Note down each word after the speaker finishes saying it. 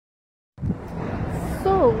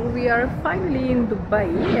So we are finally in Dubai,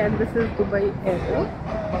 and this is Dubai Airport,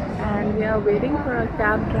 and we are waiting for a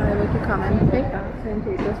cab driver to come and pick us and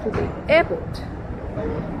take us to the airport.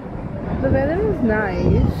 The weather is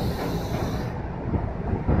nice.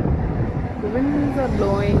 The winds are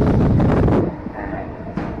blowing and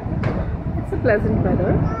it's a pleasant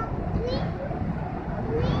weather.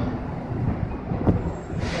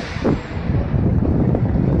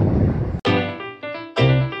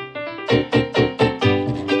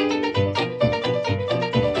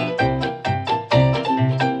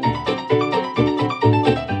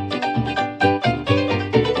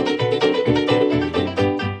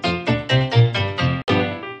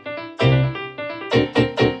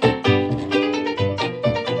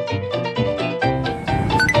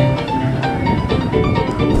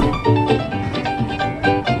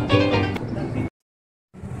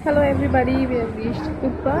 Hello everybody, we have reached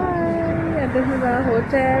Dubai and this is our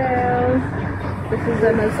hotel. This is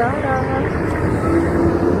the Nazara.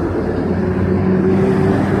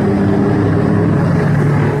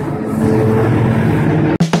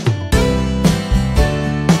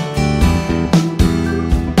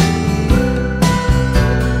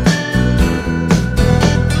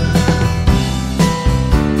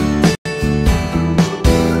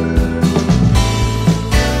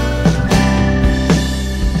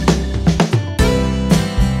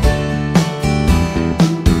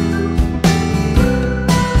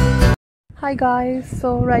 Hi guys,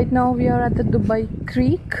 so right now we are at the Dubai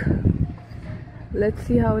Creek. Let's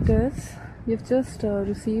see how it is. We've just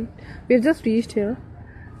reached here,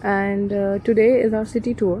 and today is our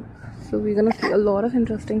city tour. So we're gonna see a lot of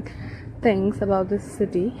interesting things about this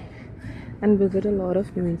city and visit a lot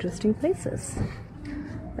of new interesting places.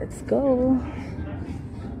 Let's go.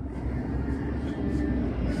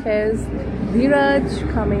 Here's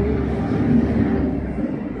Dheeraj coming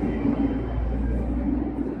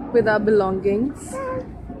with our belongings.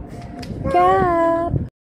 Cab.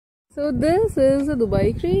 So this is the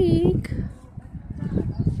Dubai Creek.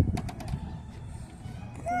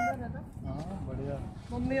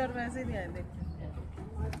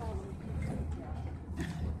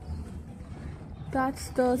 That's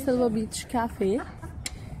the Silver Beach Cafe.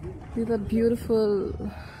 These are beautiful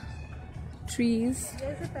trees.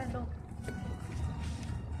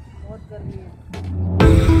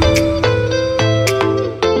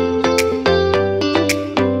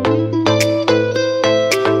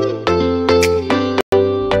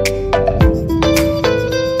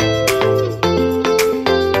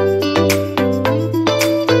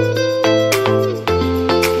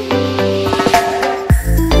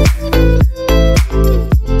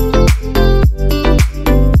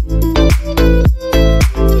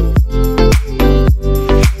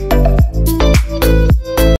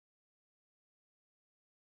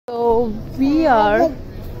 So we are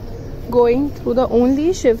going through the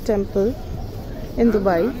only Shiv temple in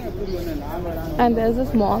Dubai, and there's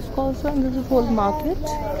this mosque also, and there's a whole market,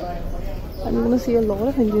 and you're gonna see a lot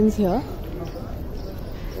of Indians here.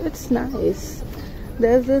 It's nice.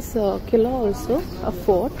 There's this Qila also, a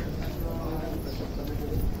fort.